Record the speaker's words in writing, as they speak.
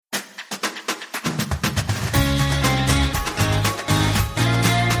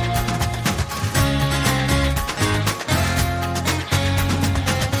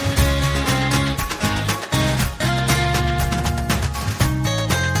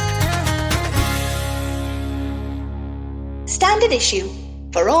standard issue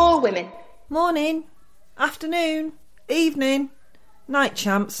for all women. Morning, afternoon, evening, night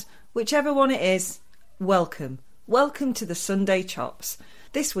champs, whichever one it is, welcome. Welcome to the Sunday Chops.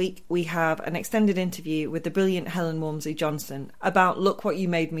 This week we have an extended interview with the brilliant Helen Walmsley-Johnson about Look What You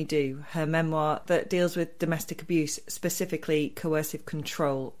Made Me Do, her memoir that deals with domestic abuse, specifically coercive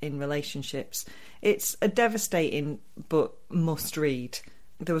control in relationships. It's a devastating but must read.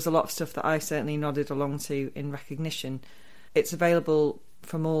 There was a lot of stuff that I certainly nodded along to in recognition. It's available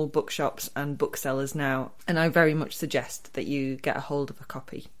from all bookshops and booksellers now, and I very much suggest that you get a hold of a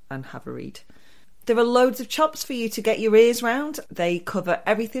copy and have a read. There are loads of chops for you to get your ears round. They cover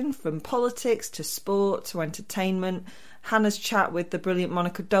everything from politics to sport to entertainment. Hannah's chat with the brilliant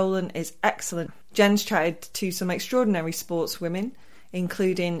Monica Dolan is excellent. Jen's chatted to some extraordinary sportswomen,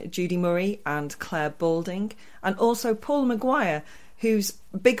 including Judy Murray and Claire Balding, and also Paula Maguire, whose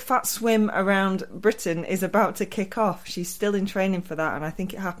big fat swim around Britain is about to kick off. She's still in training for that, and I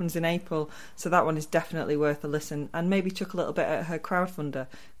think it happens in April, so that one is definitely worth a listen, and maybe chuck a little bit at her crowdfunder,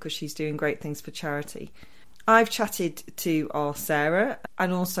 because she's doing great things for charity. I've chatted to our Sarah,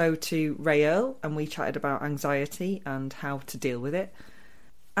 and also to Ray Earl, and we chatted about anxiety and how to deal with it.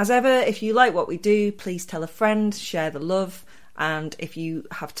 As ever, if you like what we do, please tell a friend, share the love, and if you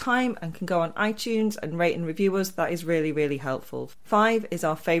have time and can go on iTunes and rate and review us, that is really, really helpful. 5 is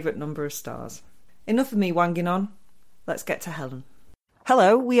our favourite number of stars. Enough of me wanging on. Let's get to Helen.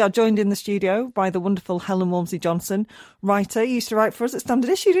 Hello, we are joined in the studio by the wonderful Helen Walmsley-Johnson, writer. You used to write for us at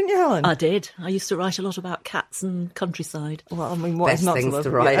Standard Issue, didn't you, Helen? I did. I used to write a lot about cats and countryside. Well, I mean, what Best is not things to love? to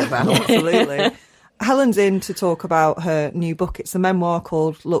write about. Absolutely. Helen's in to talk about her new book. It's a memoir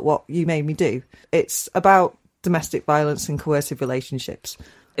called Look What You Made Me Do. It's about domestic violence and coercive relationships.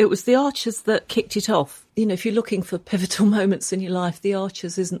 It was the Archers that kicked it off. You know, if you're looking for pivotal moments in your life, the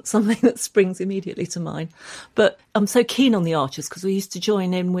Archers isn't something that springs immediately to mind. But I'm so keen on the Archers because we used to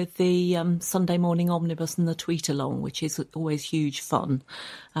join in with the Sunday morning omnibus and the tweet along, which is always huge fun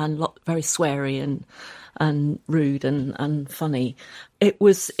and very sweary and rude and funny. It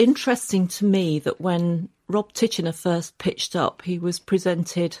was interesting to me that when Rob Titchener first pitched up, he was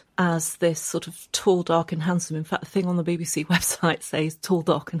presented as this sort of tall, dark and handsome. In fact, the thing on the BBC website says tall,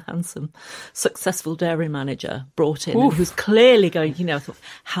 dark and handsome, successful dairy manager brought in, who's clearly going, I thought,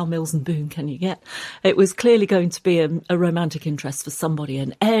 how Mills and Boon can you get? It was clearly going to be a romantic interest for somebody,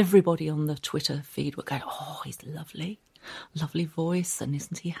 and everybody on the Twitter feed were going, oh, he's lovely. Lovely voice, and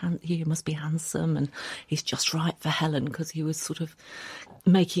isn't he he must be handsome, and he's just right for Helen, because he was sort of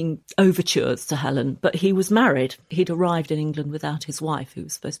making overtures to Helen. But he was married. He'd arrived in England without his wife, who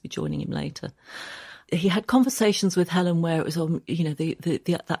was supposed to be joining him later. He had conversations with Helen where it was,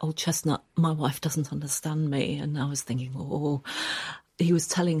 that old chestnut, my wife doesn't understand me. And I was thinking, he was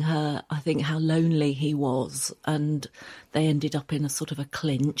telling her, I think, how lonely he was, and they ended up in a sort of a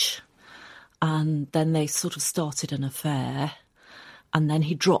clinch. And then they sort of started an affair, and then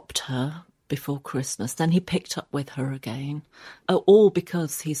he dropped her before Christmas. Then he picked up with her again, all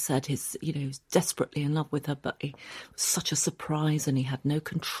because he said he was desperately in love with her, but it was such a surprise, and he had no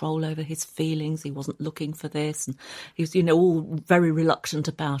control over his feelings. He wasn't looking for this, and he was, all very reluctant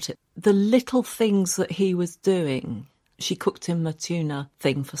about it. The little things that he was doing. She cooked him a tuna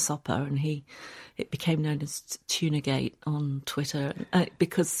thing for supper, and it became known as Tunagate on Twitter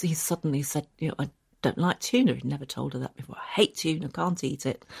because he suddenly said, I don't like tuna. He'd never told her that before. I hate tuna, can't eat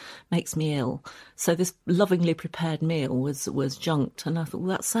it, makes me ill. So this lovingly prepared meal was junked, and I thought,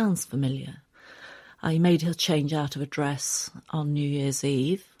 well, that sounds familiar. I made her change out of a dress on New Year's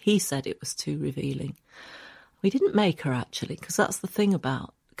Eve. He said it was too revealing. We didn't make her, actually, because that's the thing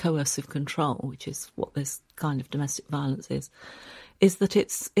about coercive control, which is what this kind of domestic violence is that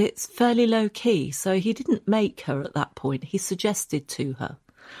it's fairly low key. So he didn't make her at that point. He suggested to her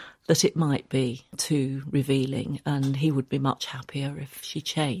that it might be too revealing, and he would be much happier if she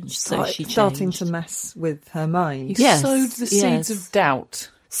changed. So she changed. Starting to mess with her mind. You sowed the seeds of doubt.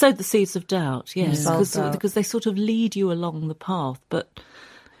 Sowed the seeds of doubt, yes, Mm. because they sort of lead you along the path, but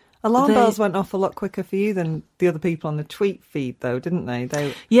Alarm bells went off a lot quicker for you than the other people on the tweet feed, though, didn't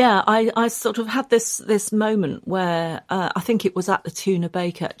they? Yeah, I sort of had this moment where I think it was at the tuna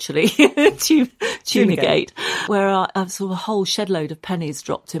bake, actually, Tunagate, where I sort of a whole shed load of pennies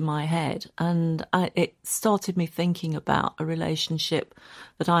dropped in my head, and it started me thinking about a relationship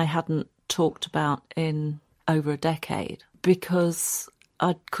that I hadn't talked about in over a decade, because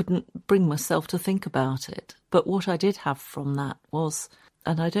I couldn't bring myself to think about it. But what I did have from that was,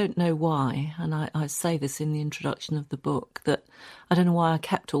 and I don't know why, and I say this in the introduction of the book, that I don't know why I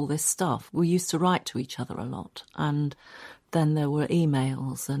kept all this stuff. We used to write to each other a lot, and then there were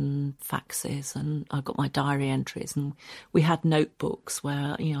emails and faxes, and I got my diary entries, and we had notebooks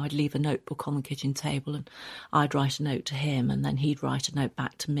where, I'd leave a notebook on the kitchen table and I'd write a note to him and then he'd write a note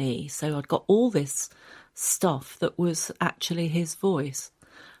back to me. So I'd got all this stuff that was actually his voice.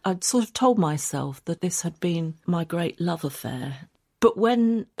 I'd sort of told myself that this had been my great love affair. But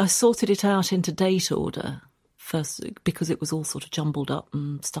when I sorted it out into date order, first because it was all sort of jumbled up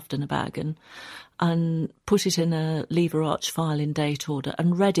and stuffed in a bag, and put it in a lever arch file in date order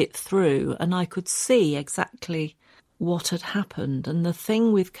and read it through, and I could see exactly what had happened. And the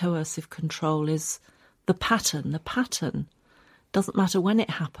thing with coercive control is the pattern. The pattern doesn't matter when it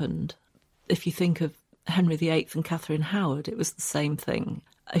happened. If you think of Henry VIII and Catherine Howard, it was the same thing.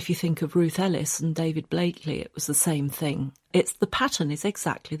 If you think of Ruth Ellis and David Blakely, it was the same thing. The pattern is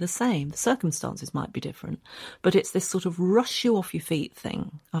exactly the same. The circumstances might be different, but it's this sort of rush you off your feet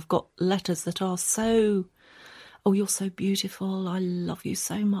thing. I've got letters that are so, oh, you're so beautiful, I love you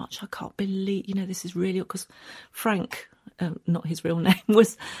so much, I can't believe, this is really, because Frank, not his real name,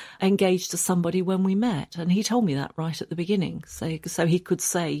 was engaged to somebody when we met, and he told me that right at the beginning, so he could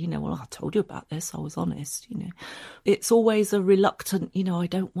say, well, I told you about this, I was honest, It's always a reluctant, I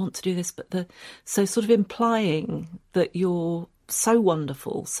don't want to do this, but so sort of implying that you're so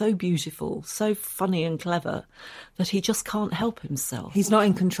wonderful, so beautiful, so funny and clever that he just can't help himself. He's not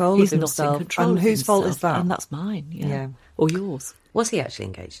in control of himself. Not in control and of whose himself, fault is that? And that's mine, yeah. Or yours. Was he actually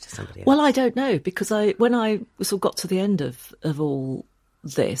engaged to somebody else? Well, I don't know, because when I sort of got to the end of all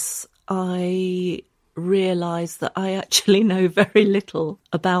this, I realised that I actually know very little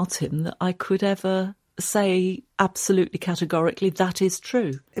about him that I could ever say absolutely categorically that is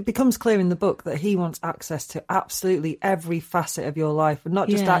true. It becomes clear in the book that he wants access to absolutely every facet of your life, and not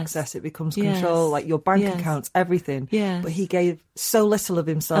just access, it becomes control, like your bank accounts, everything. Yes. But he gave so little of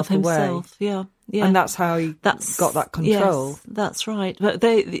himself away. Yeah. And that's how he got that control. Yes, that's right. But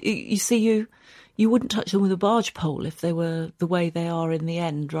you see, you wouldn't touch them with a barge pole if they were the way they are in the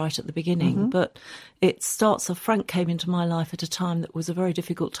end, right at the beginning. Mm-hmm. But it starts off, Frank came into my life at a time that was a very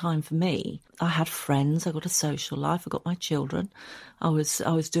difficult time for me. I had friends, I got a social life, I got my children. I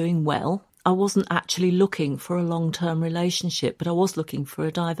was doing well. I wasn't actually looking for a long-term relationship, but I was looking for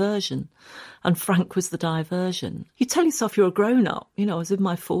a diversion. And Frank was the diversion. You tell yourself you're a grown-up. I was in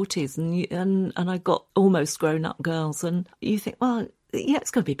my 40s and I got almost grown-up girls. And you think, well, yeah,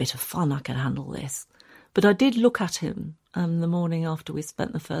 it's going to be a bit of fun. I can handle this. But I did look at him the morning after we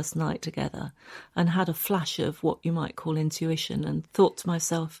spent the first night together and had a flash of what you might call intuition and thought to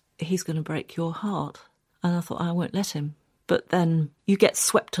myself, he's going to break your heart. And I thought, I won't let him. But then you get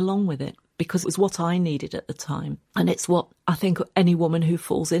swept along with it because it was what I needed at the time. And it's what I think any woman who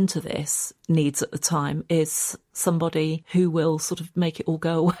falls into this needs at the time, is somebody who will sort of make it all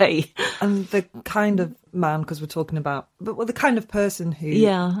go away. And the kind of man, because we're talking about, but the kind of person who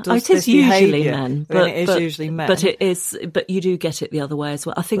does it is this usually behaviour, men, but usually men. But you do get it the other way as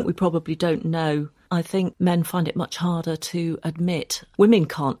well. I think we probably don't know. I think men find it much harder to admit. Women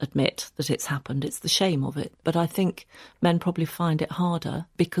can't admit that it's happened. It's the shame of it. But I think men probably find it harder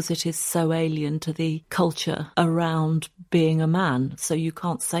because it is so alien to the culture around being a man. So you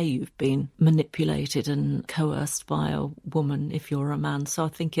can't say you've been manipulated and coerced by a woman if you're a man. So I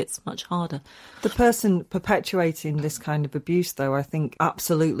think it's much harder. The person perpetuating this kind of abuse, though, I think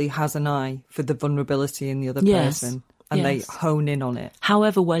absolutely has an eye for the vulnerability in the other person. And they hone in on it.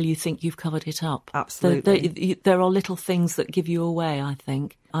 However well you think you've covered it up. Absolutely. There are little things that give you away, I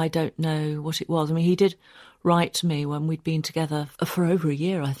think. I don't know what it was. I mean, he did write to me when we'd been together for over a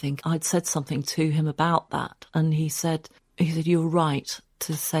year, I think. I'd said something to him about that. And he said, you're right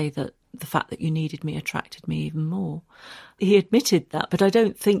to say that the fact that you needed me attracted me even more. He admitted that, but I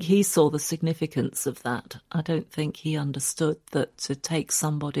don't think he saw the significance of that. I don't think he understood that to take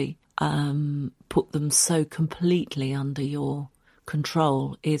somebody, put them so completely under your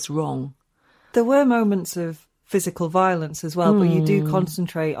control is wrong. There were moments of physical violence as well, but you do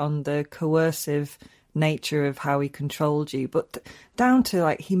concentrate on the coercive nature of how he controlled you. But down to,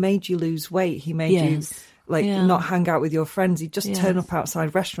 like, he made you lose weight, he made you not hang out with your friends. He'd just turn up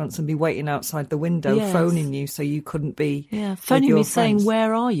outside restaurants and be waiting outside the window, phoning you so you couldn't be phoning me friends. Saying,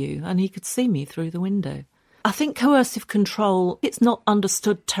 where are you? And he could see me through the window. I think coercive control, it's not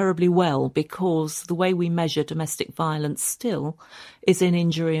understood terribly well because the way we measure domestic violence still is in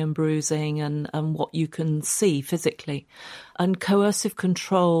injury and bruising and what you can see physically. And coercive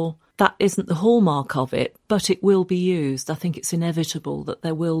control, that isn't the hallmark of it, but it will be used. I think it's inevitable that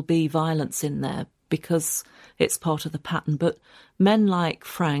there will be violence in there because it's part of the pattern. But men like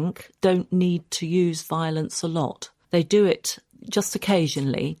Frank don't need to use violence a lot. They do it just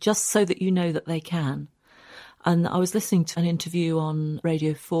occasionally, just so that you know that they can. And I was listening to an interview on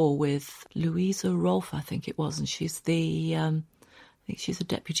Radio 4 with Louisa Rolfe, I think it was, and she's I think she's a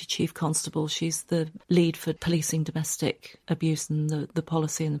deputy chief constable. She's the lead for policing domestic abuse and the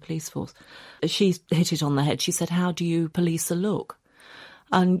policy in the police force. She hit it on the head. She said, how do you police a look?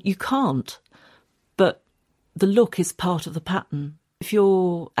 And you can't. But the look is part of the pattern. If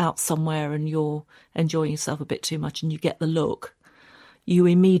you're out somewhere and you're enjoying yourself a bit too much and you get the look, you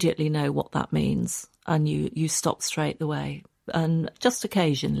immediately know what that means and you stop straight away. And just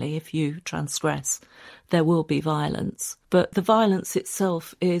occasionally, if you transgress, there will be violence. But the violence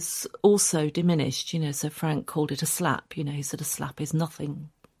itself is also diminished, so Frank called it a slap. He said a slap is nothing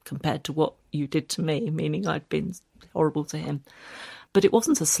compared to what you did to me, meaning I'd been horrible to him. But it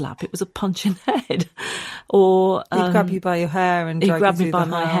wasn't a slap, it was a punch in the head. Or he'd grab you by your hair and drag you through the house. He grabbed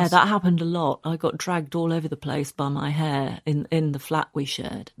me by my hair. That happened a lot. I got dragged all over the place by my hair in the flat we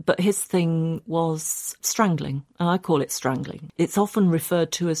shared. But his thing was strangling, and I call it strangling. It's often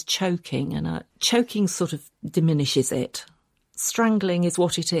referred to as choking, and choking sort of diminishes it. Strangling is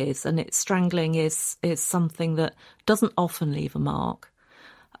what it is, and strangling is something that doesn't often leave a mark,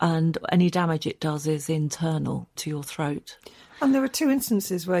 and any damage it does is internal to your throat. And there were 2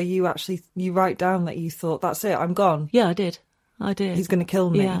 instances where you write down that you thought, that's it, I'm gone. Yeah, I did. He's going to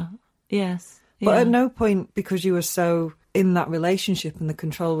kill me. Yeah, yes. But at no point, because you were so in that relationship and the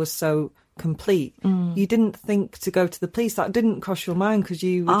control was so complete, you didn't think to go to the police. That didn't cross your mind because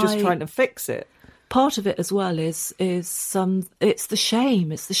you were just trying to fix it. Part of it as well is it's the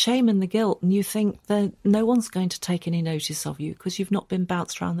shame. It's the shame and the guilt. And you think that no one's going to take any notice of you because you've not been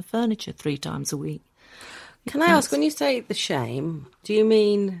bounced around the furniture 3 times a week. Can I ask, when you say the shame, do you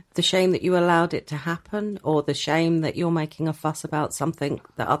mean the shame that you allowed it to happen, or the shame that you're making a fuss about something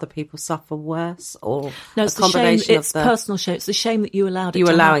that other people suffer worse, or no, it's a combination shame, it's personal shame. It's the shame that you allowed it you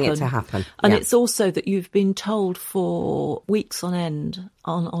to allowing happen. it to happen. And it's also that you've been told for weeks on end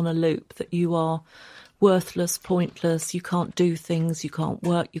on a loop that you are worthless, pointless, you can't do things, you can't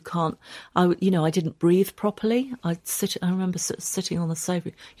work, you can't... I didn't breathe properly. I remember sitting on the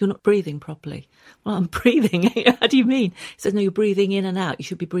sofa, you're not breathing properly. Well, I'm breathing. How do you mean? He said, no, you're breathing in and out. You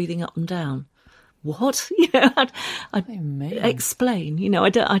should be breathing up and down. What? I'd explain. I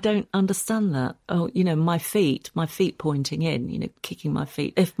don't understand that. Oh, my feet pointing in, kicking my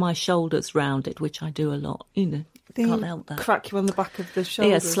feet. If my shoulders rounded, which I do a lot, can't help that. Crack you on the back of the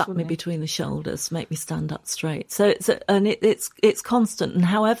shoulders. Yeah, slap me between the shoulders, make me stand up straight. So it's constant, and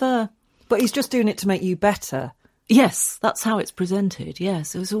however. But he's just doing it to make you better. Yes, that's how it's presented.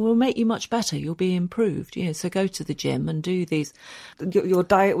 Yes, so we'll make you much better. You'll be improved. So go to the gym and do these. Your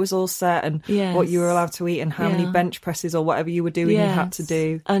diet was all set, and what you were allowed to eat, and how many bench presses or whatever you were doing you had to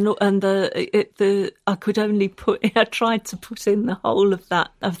do. And I could only I tried to put in the whole of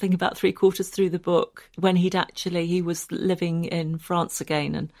that. I think about 3/4 through the book when he was living in France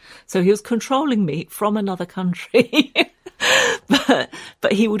again, and so he was controlling me from another country.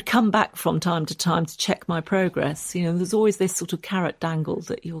 But he would come back from time to time to check my progress. There's always this sort of carrot dangle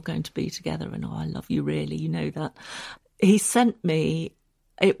that you're going to be together and, I love you really, that. He sent me,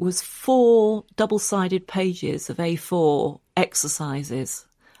 it was 4 double-sided pages of A4 exercises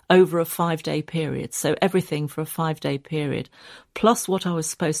over a 5-day period. So everything for a 5-day period, plus what I was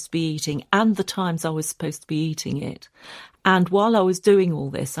supposed to be eating and the times I was supposed to be eating it. And while I was doing all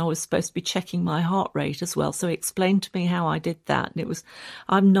this, I was supposed to be checking my heart rate as well. So he explained to me how I did that. And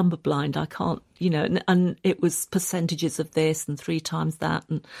I'm number blind. I can't, and it was percentages of this and 3 times that.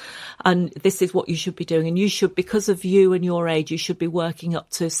 And this is what you should be doing. And you should, because of you and your age, you should be working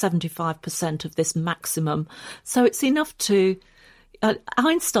up to 75% of this maximum. So it's enough to,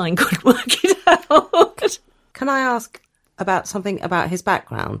 Einstein could work it out. Can I ask about something about his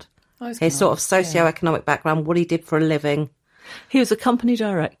background? His sort of socio-economic background, what he did for a living. He was a company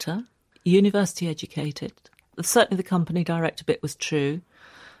director, university educated. Certainly the company director bit was true.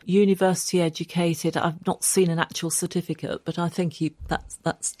 University educated, I've not seen an actual certificate, but I think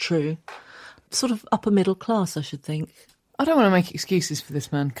that's true. Sort of upper middle class, I should think. I don't want to make excuses for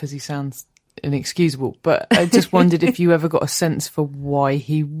this man because he sounds inexcusable, but I just wondered if you ever got a sense for why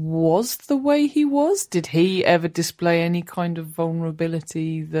he was the way he was. Did he ever display any kind of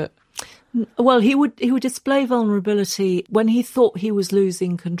vulnerability that... Well, he would display vulnerability when he thought he was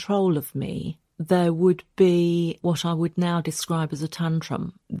losing control of me. There would be what I would now describe as a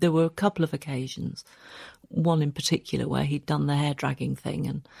tantrum. There were a couple of occasions, one in particular where he'd done the hair dragging thing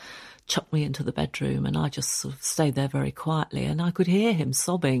and chucked me into the bedroom, and I just sort of stayed there very quietly, and I could hear him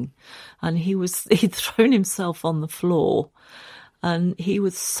sobbing, and he'd thrown himself on the floor and he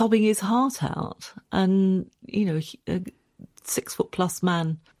was sobbing his heart out, and 6-foot-plus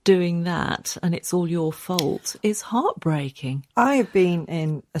man doing that and it's all your fault is heartbreaking. I have been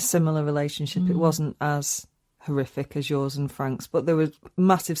in a similar relationship. It wasn't as horrific as yours and Frank's, but there were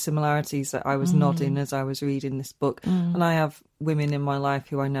massive similarities that I was nodding as I was reading this book. And I have women in my life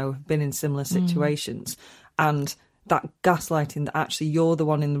who I know have been in similar situations, and that gaslighting, that actually you're the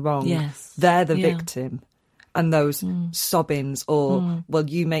one in the wrong, they're the victim, and those sobbings or well,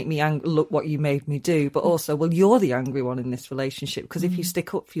 you make me angry, look what you made me do, but also, well, you're the angry one in this relationship, because if you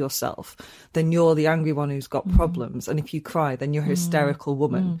stick up for yourself, then you're the angry one who's got problems, and if you cry, then you're a hysterical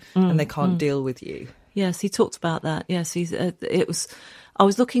woman and they can't deal with you. Yes, he talked about that. Yes, I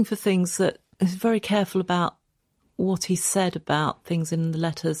was looking for things that he was very careful about what he said about things in the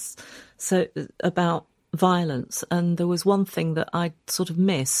letters, so about violence, and there was one thing that I sort of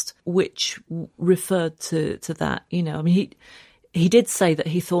missed, which referred to that. You know, I mean, he did say that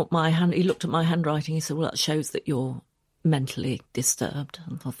he thought he looked at my handwriting. He said, "Well, that shows that you're mentally disturbed."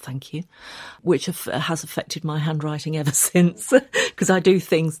 And I thought, thank you, which has affected my handwriting ever since, because I do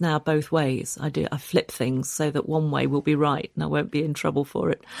things now both ways. I flip things so that one way will be right and I won't be in trouble for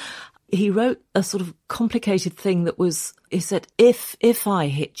it. He wrote a sort of complicated thing that was, he said, if I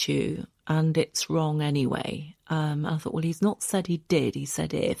hit you and it's wrong anyway. I thought, well, he's not said he did, he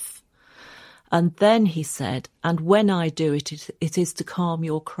said if. And then he said, and when I do it, it is to calm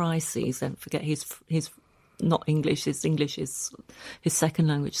your crises. Don't forget his not English, his English is his second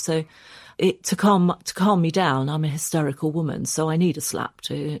language. So to calm me down, I'm a hysterical woman, so I need a slap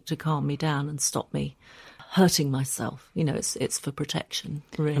to calm me down and stop me hurting myself. You know, it's for protection,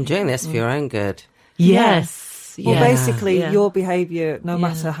 really. I'm doing this for your own good. Yes. Well, basically, your behaviour, no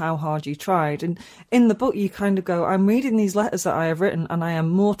matter how hard you tried. And in the book, you kind of go, I'm reading these letters that I have written and I am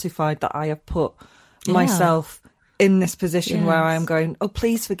mortified that I have put myself in this position where I am going, oh,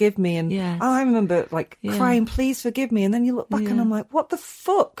 please forgive me. And I remember crying, please forgive me. And then you look back and I'm like, what the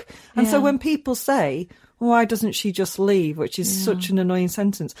fuck? And so when people say, why doesn't she just leave? Which is such an annoying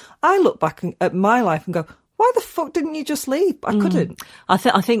sentence. I look back at my life and go, why the fuck didn't you just leave? I couldn't. I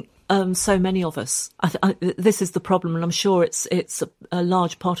think so many of us, this is the problem, and I'm sure it's a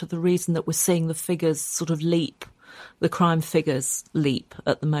large part of the reason that we're seeing the figures sort of leap, the crime figures leap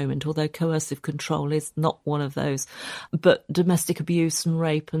at the moment, although coercive control is not one of those. But domestic abuse and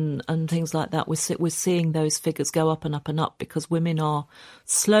rape and things like that, we're seeing those figures go up and up and up because women are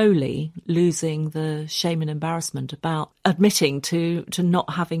slowly losing the shame and embarrassment about admitting to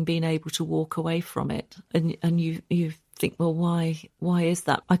not having been able to walk away from it. And you think, well, why is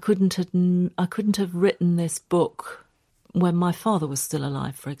that? I couldn't have written this book when my father was still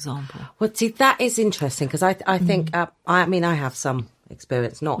alive, for example. Well, see, that is interesting because I think, I mean, I have some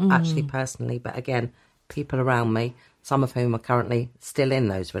experience, not actually personally, but again, people around me, some of whom are currently still in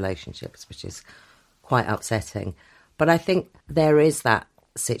those relationships, which is quite upsetting. But I think there is that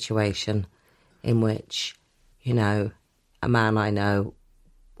situation in which, you know, a man I know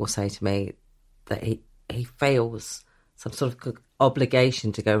will say to me that he feels some sort of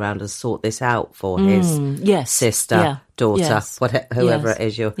obligation to go around and sort this out for his sister, daughter, whoever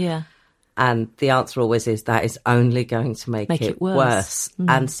it is. And the answer always is that is only going to make it worse.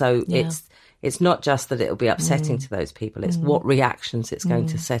 And so it's not just that it'll be upsetting to those people, it's what reactions it's going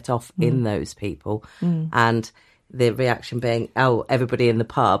to set off in those people. And the reaction being, oh, everybody in the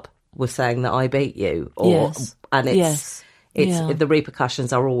pub was saying that I beat you. And it's the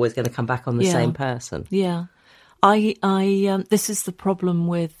repercussions are always going to come back on the same person. Yeah. I this is the problem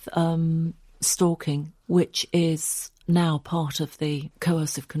with stalking, which is now part of the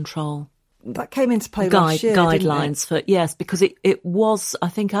coercive control. That came into play last year, guidelines for because it was, I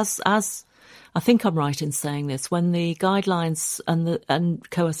think, as I think I'm right in saying this, when the guidelines and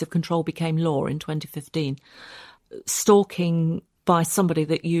coercive control became law in 2015, stalking by somebody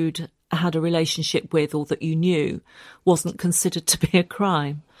that you'd had a relationship with or that you knew wasn't considered to be a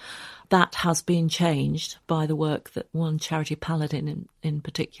crime. That has been changed by the work that one Charity Paladin in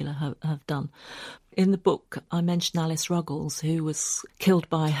particular have done. In the book, I mentioned Alice Ruggles, who was killed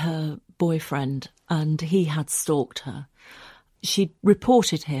by her boyfriend, and he had stalked her. She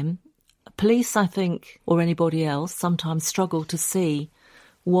reported him. Police, I think, or anybody else, sometimes struggle to see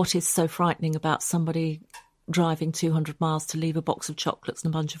what is so frightening about somebody driving 200 miles to leave a box of chocolates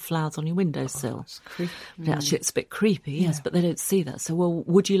and a bunch of flowers on your windowsill. Actually, it's a bit creepy, yes, but they don't see that. So, well,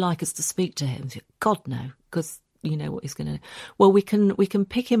 would you like us to speak to him? God, no, because you know what he's going to do. Well, we can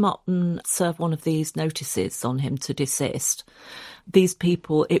pick him up and serve one of these notices on him to desist. These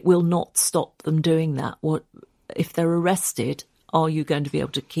people, it will not stop them doing that. What if they're arrested? Are you going to be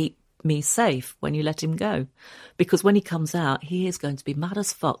able to keep me safe when you let him go. Because when he comes out, he is going to be mad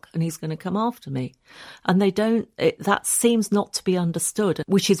as fuck and he's going to come after me. And that seems not to be understood,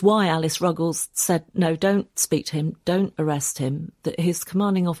 which is why Alice Ruggles said, no, don't speak to him, don't arrest him. That his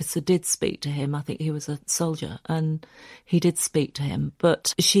commanding officer did speak to him. I think he was a soldier, and he did speak to him.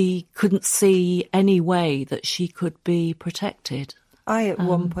 But she couldn't see any way that she could be protected. I, at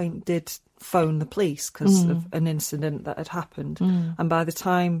one point, did phone the police because of an incident that had happened. And by the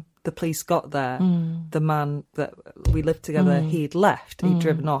time the police got there, the man that we lived together, he'd left. He'd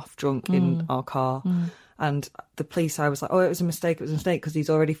driven off drunk in our car. And the police, I was like, oh, it was a mistake, because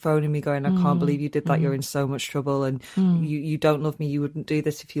he's already phoning me going, I can't believe you did that, you're in so much trouble, and you don't love me, you wouldn't do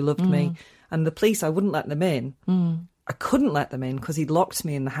this if you loved me. And the police, I wouldn't let them in. I couldn't let them in because he'd locked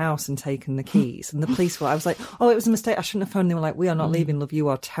me in the house and taken the keys. And the police I was like, oh, it was a mistake, I shouldn't have phoned. They were like, we are not leaving, love, you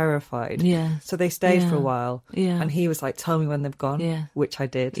are terrified. Yeah. So they stayed for a while. Yeah. And he was like, tell me when they've gone, which I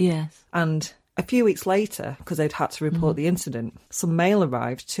did. Yes. And a few weeks later, because they'd had to report the incident, some mail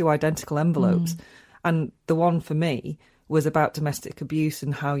arrived, 2 identical envelopes. And the one for me was about domestic abuse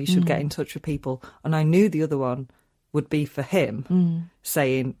and how you should get in touch with people. And I knew the other one would be for him,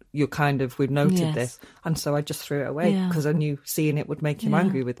 saying, we've noted this. And so I just threw it away because I knew seeing it would make him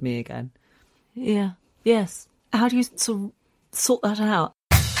angry with me again. Yeah, yes. How do you sort that out?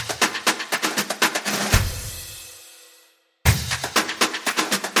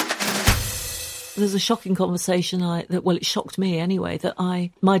 There's a shocking conversation it shocked me anyway, that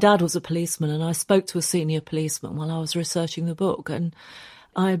my dad was a policeman and I spoke to a senior policeman while I was researching the book, and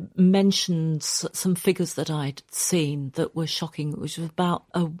I mentioned some figures that I'd seen that were shocking, which was about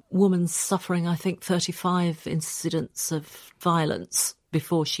a woman suffering, I think, 35 incidents of violence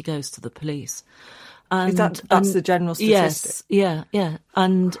before she goes to the police. And, that's the general statistic? Yes, yeah.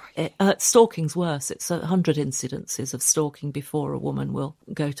 And stalking's worse. It's 100 incidences of stalking before a woman will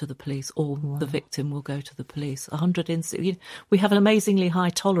go to the police, or the victim will go to the police. 100 incidents. We have an amazingly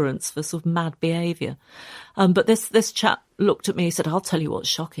high tolerance for sort of mad behaviour. But this chap looked at me, he said, I'll tell you what's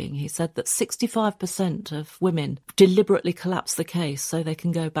shocking. He said that 65% of women deliberately collapse the case so they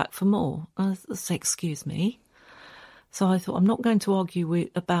can go back for more. I said, excuse me? So I thought, I'm not going to argue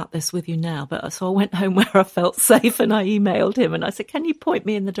about this with you now. So I went home where I felt safe and I emailed him and I said, can you point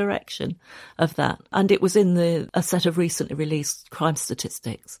me in the direction of that? And it was in a set of recently released crime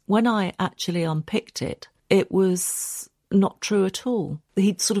statistics. When I actually unpicked it, it was not true at all.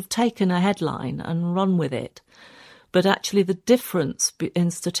 He'd sort of taken a headline and run with it. But actually the difference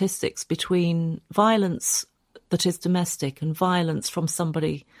in statistics between violence that is domestic and violence from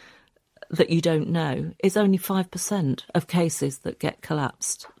somebody that you don't know is only 5% of cases that get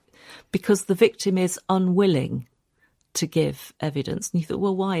collapsed, because the victim is unwilling to give evidence. And you thought,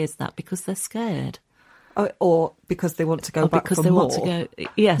 well, why is that? Because they're scared. Or because they want to go back for more.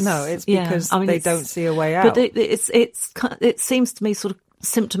 Yes. No, it's because they don't see a way out. But it seems to me sort of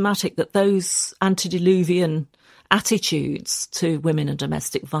symptomatic that those antediluvian attitudes to women and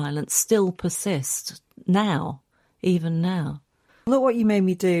domestic violence still persist now, even now. Look What You Made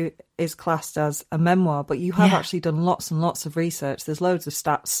Me Do is classed as a memoir, but you have actually done lots and lots of research. There's loads of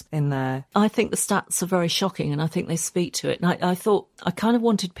stats in there. I think the stats are very shocking and I think they speak to it. And I thought I kind of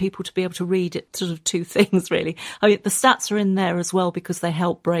wanted people to be able to read it, sort of two things really. I mean, the stats are in there as well because they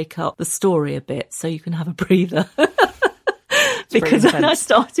help break up the story a bit so you can have a breather. Because when I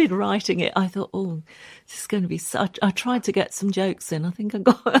started writing it, I thought, oh, this is going to be such... I tried to get some jokes in. I think I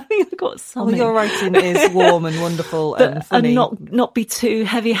got some. Well, your writing is warm and wonderful and funny. And not be too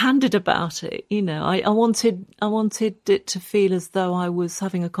heavy-handed about it. You know, I wanted it to feel as though I was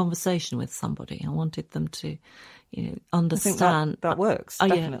having a conversation with somebody. I wanted them to, understand. I think that works,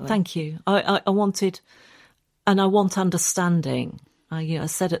 definitely. Yeah, thank you. I wanted... And I want understanding. I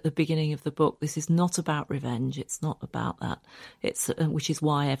said at the beginning of the book, this is not about revenge. It's not about that. Which is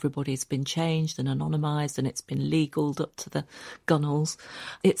why everybody's been changed and anonymised and it's been legaled up to the gunnels.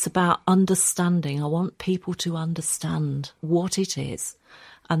 It's about understanding. I want people to understand what it is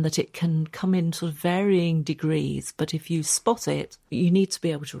and that it can come in sort of varying degrees. But if you spot it, you need to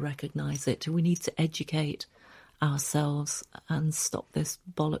be able to recognise it. We need to educate ourselves and stop this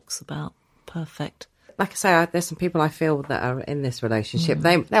bollocks about perfect. Like I say, there's some people I feel that are in this relationship.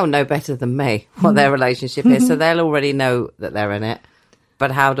 They'll know better than me what their relationship is, so they'll already know that they're in it.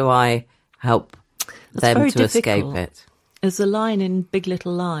 But how do I help them to escape it? There's a line in Big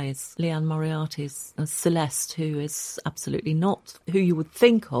Little Lies, Leanne Moriarty's Celeste, who is absolutely not who you would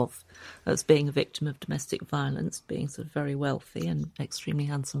think of as being a victim of domestic violence, being sort of very wealthy and extremely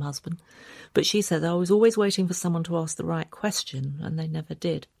handsome husband. But she says, I was always waiting for someone to ask the right question, and they never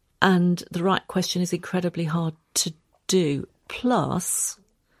did. And the right question is incredibly hard to do. Plus,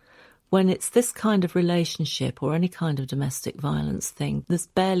 when it's this kind of relationship or any kind of domestic violence thing, there's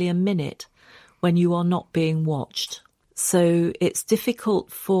barely a minute when you are not being watched. So it's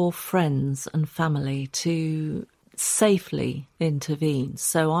difficult for friends and family to safely intervene.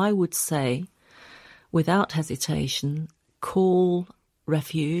 So I would say, without hesitation, call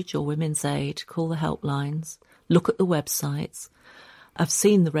Refuge or Women's Aid, call the helplines, look at the websites. I've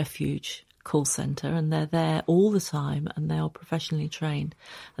seen the Refuge call centre and they're there all the time and they are professionally trained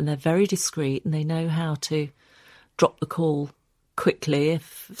and they're very discreet and they know how to drop the call quickly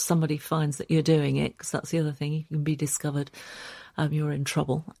if somebody finds that you're doing it, because that's the other thing, you can be discovered, you're in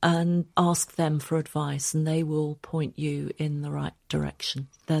trouble, and ask them for advice and they will point you in the right direction.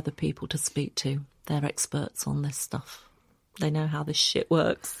 They're the people to speak to. They're experts on this stuff. They know how this shit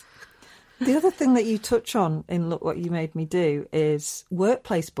works. The other thing that you touch on in Look What You Made Me Do is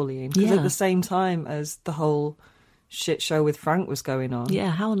workplace bullying. Because at the same time as the whole shit show with Frank was going on. Yeah,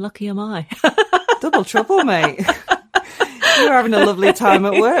 how unlucky am I? Double trouble, mate. You were having a lovely time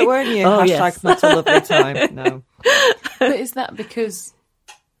at work, weren't you? Oh, Hashtag yes. not a lovely time. No. But is that because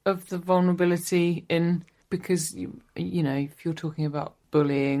of the vulnerability in, because, you know, if you're talking about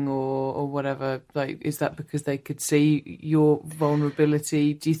bullying or whatever, like, is that because they could see your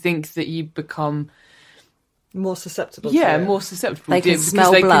vulnerability? Do you think that you become more susceptible? Yeah, to it? more susceptible. They can because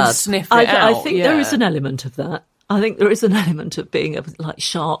smell they blood. Can sniff it out. I think there is an element of that. I think there is an element of being like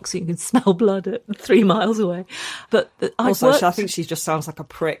sharks. You can smell blood at 3 miles away. But also, I think she just sounds like a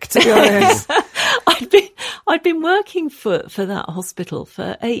prick, to be honest. I'd been working for that hospital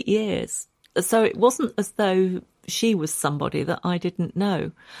for 8 years. So it wasn't as though she was somebody that I didn't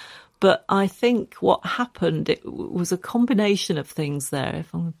know. But I think what happened, it was a combination of things there,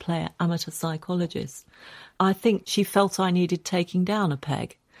 if I'm going to play an amateur psychologist. I think she felt I needed taking down a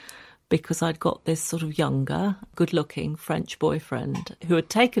peg because I'd got this sort of younger, good-looking French boyfriend who had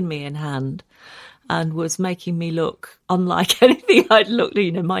taken me in hand and was making me look unlike anything I'd looked.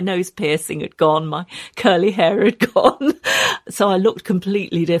 You know, my nose piercing had gone, my curly hair had gone. So I looked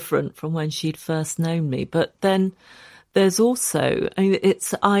completely different from when she'd first known me. But then there's also, I mean,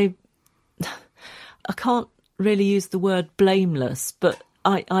 I can't really use the word blameless, but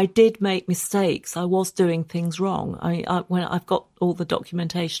I did make mistakes. I was doing things wrong. When I've got all the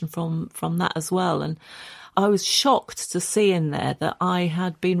documentation from that as well. And I was shocked to see in there that I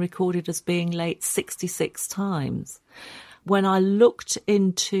had been recorded as being late 66 times. When I looked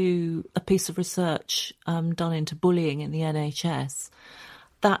into a piece of research done into bullying in the NHS,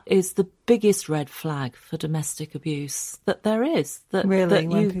 that is the biggest red flag for domestic abuse that there is.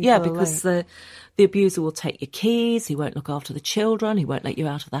 Because the abuser will take your keys, he won't look after the children, he won't let you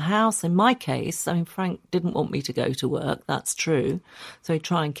out of the house. In my case, I mean, Frank didn't want me to go to work, that's true. So he'd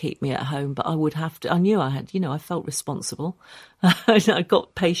try and keep me at home, but I would have to, I knew I had, I felt responsible. I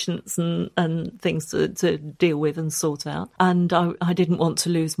got patients and things to deal with and sort out. And I didn't want to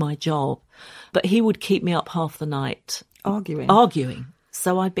lose my job. But he would keep me up half the night. Arguing.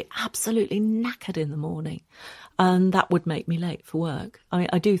 So I'd be absolutely knackered in the morning. And that would make me late for work. I mean,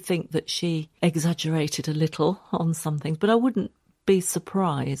 I do think that she exaggerated a little on some things, but I wouldn't be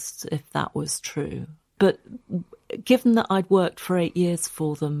surprised if that was true. But given that I'd worked for 8 years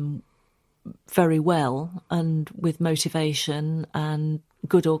for them very well and with motivation and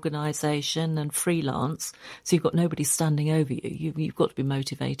good organisation and freelance, so you've got nobody standing over you, you've got to be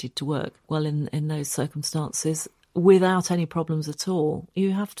motivated to work well in those circumstances without any problems at all.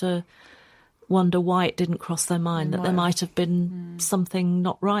 You have to wonder why it didn't cross their mind that there might have been something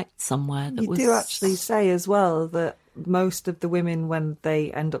not right somewhere. You do actually say as well that most of the women, when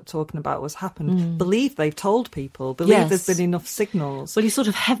they end up talking about what's happened, believe they've told people, believe there's been enough signals. Well, you sort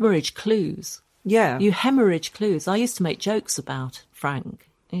of hemorrhage clues. Yeah. You hemorrhage clues. I used to make jokes about Frank,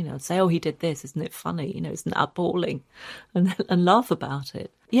 I'd say, oh, he did this, isn't it funny? Isn't that appalling? And laugh about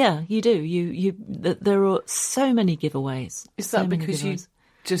it. Yeah, you do. There are so many giveaways. Is that because you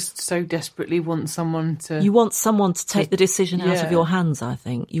just so desperately want someone to... You want someone to take the decision out of your hands, I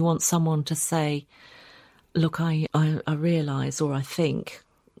think. You want someone to say, look, I realise or I think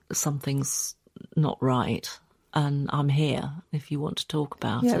something's not right and I'm here if you want to talk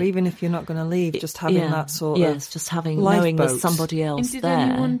about it. Yeah, even if you're not going to leave, just having that sort of Yes, just knowing there's somebody else did there.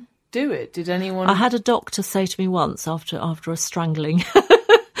 Did anyone do it? Did anyone... I had a doctor say to me once after a strangling...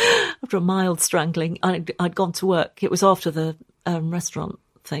 After a mild strangling, I'd gone to work. It was after the restaurant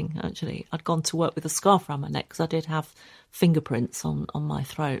thing, actually. I'd gone to work with a scarf around my neck because I did have fingerprints on my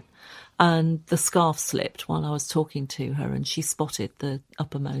throat. And the scarf slipped while I was talking to her and she spotted the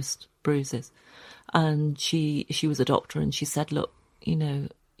uppermost bruises. And she was a doctor and she said, look,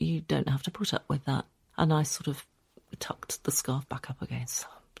 you don't have to put up with that. And I sort of tucked the scarf back up again. So,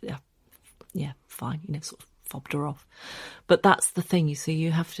 yeah, yeah, fine, sort of fobbed her off. But that's the thing, you see,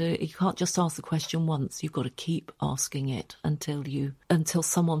 you can't just ask the question once. You've got to keep asking it until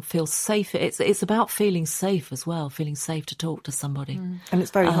someone feels safe. It's about feeling safe as well, feeling safe to talk to somebody. And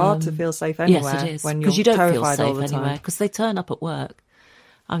it's very hard to feel safe anywhere. Yes, it is, when because you're you don't feel terrified all safe the time. anywhere, because they turn up at work.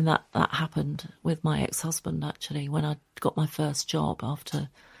 And that happened with my ex-husband, actually, when I got my first job after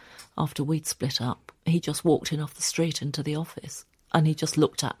we'd split up. He just walked in off the street into the office, and he just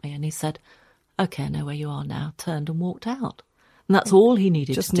looked at me and he said, "Okay, I know where you are now," turned and walked out. And that's all he needed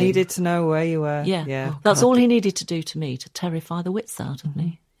to do. Just needed to know where you were. Yeah. That's all he needed to do to me, to terrify the wits out of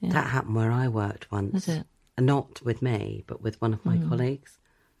me. Yeah. That happened where I worked once. Did it? Not with me, but with one of my colleagues.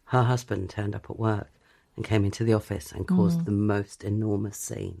 Her husband turned up at work and came into the office and caused the most enormous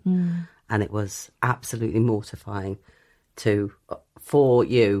scene. And it was absolutely mortifying for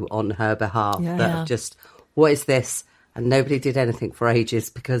you on her behalf. Just, what is this? And nobody did anything for ages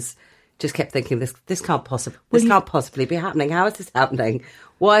because just kept thinking, this can't possibly be happening. How is this happening?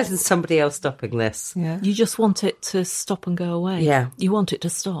 Why isn't somebody else stopping this? Yeah. You just want it to stop and go away. Yeah. You want it to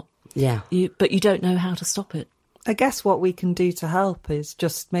stop. Yeah. But you don't know how to stop it. I guess what we can do to help is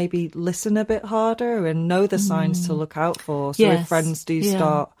just maybe listen a bit harder and know the signs to look out for. So if friends do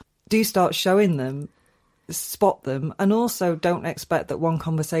start showing them, spot them, and also don't expect that one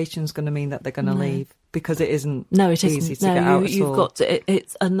conversation is going to mean that they're going to leave, because it isn't. No, it easy isn't. to get out. You've got to.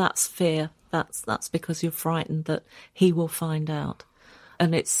 And that's fear. That's because you're frightened that he will find out,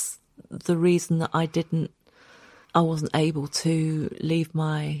 and it's the reason that I wasn't able to leave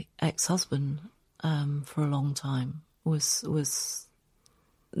my ex-husband for a long time was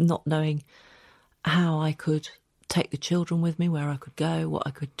not knowing how I could take the children with me, where I could go, what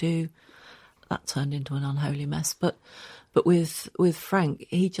I could do. That turned into an unholy mess. But with Frank,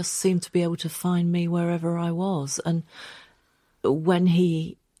 he just seemed to be able to find me wherever I was. And when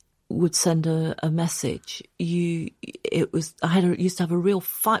he would send a message, I used to have a real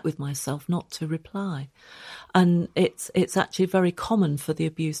fight with myself not to reply. And it's actually very common for the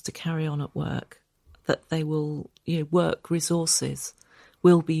abuse to carry on at work, that they will, work resources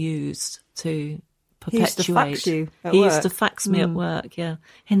will be used to perpetuate. He used to fax you at He work. used to fax me at work, in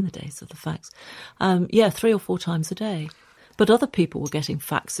the days of the fax. 3 or 4 times a day. But other people were getting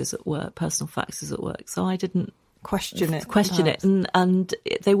faxes at work, personal faxes at work, so I didn't question it. And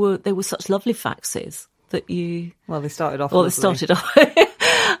they were such lovely faxes that you... Well, they started off. Well, they started off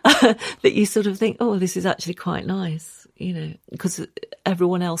that you sort of think, oh, this is actually quite nice, because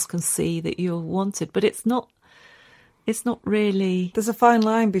everyone else can see that you're wanted. But it's not really... There's a fine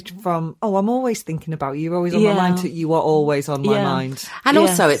line from, I'm always thinking about you, you're always on my mind, to you are always on my mind. And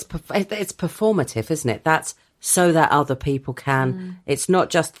also it's performative, isn't it? That's so that other people can... It's not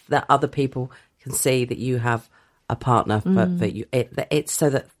just that other people can see that you have a partner, but you, it's so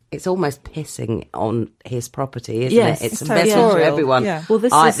that it's almost pissing on his property, isn't it? It's a message to everyone. Yeah. Well,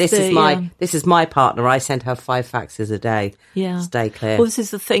 this is my partner. I send her 5 faxes a day. Yeah. Stay clear. Well, this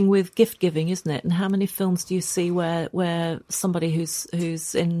is the thing with gift giving, isn't it? And how many films do you see where somebody who's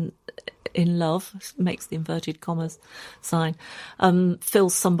in love, makes the inverted commas sign,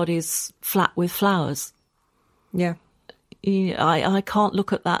 fills somebody's flat with flowers? Yeah. I can't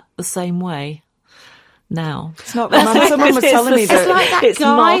look at that the same way now. It's not. Someone was telling me that it's like that it's guy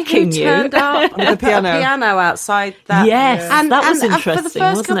who marking you. turned up with the piano. a piano outside that. Yes, and that was and interesting. For the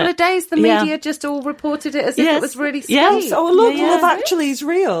first wasn't couple it? of days, the media just all reported it as if it was really sweet. Yes. Oh, look, Love Actually is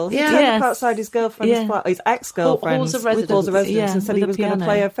real. He turned up outside his girlfriend's flat, his ex-girlfriend's, Halls of with Halls of Residence, and said he was going to piano.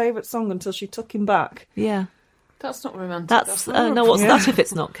 play her favourite song until she took him back. Yeah. That's not romantic. That's no. What's that if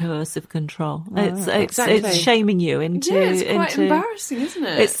it's not coercive control? It's shaming you into. Yeah, it's quite embarrassing, isn't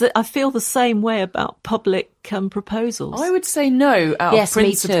it? I feel the same way about public proposals. I would say no out of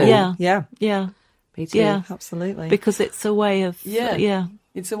principle. Me too. Yeah. Me too. Yeah, absolutely. Because it's a way of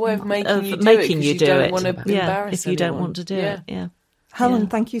It's a way of making you do it. You don't want to embarrass if you don't anyone. want to do it. Yeah. Helen,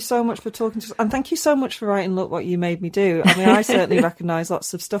 thank you so much for talking to us. And thank you so much for writing Look What You Made Me Do. I mean, I certainly recognise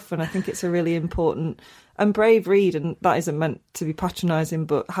lots of stuff, and I think it's a really important and brave read, and that isn't meant to be patronising,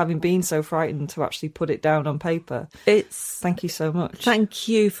 but having been so frightened to actually put it down on paper. Thank you so much. Thank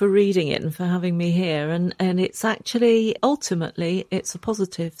you for reading it and for having me here. And it's actually, ultimately, it's a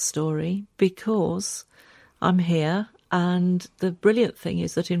positive story because I'm here. And the brilliant thing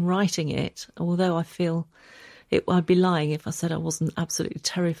is that in writing it, although I feel... I'd be lying if I said I wasn't absolutely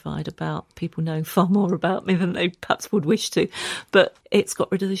terrified about people knowing far more about me than they perhaps would wish to. But it's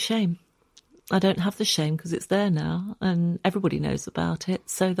got rid of the shame. I don't have the shame because it's there now and everybody knows about it.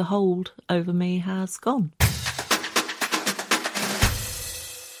 So the hold over me has gone.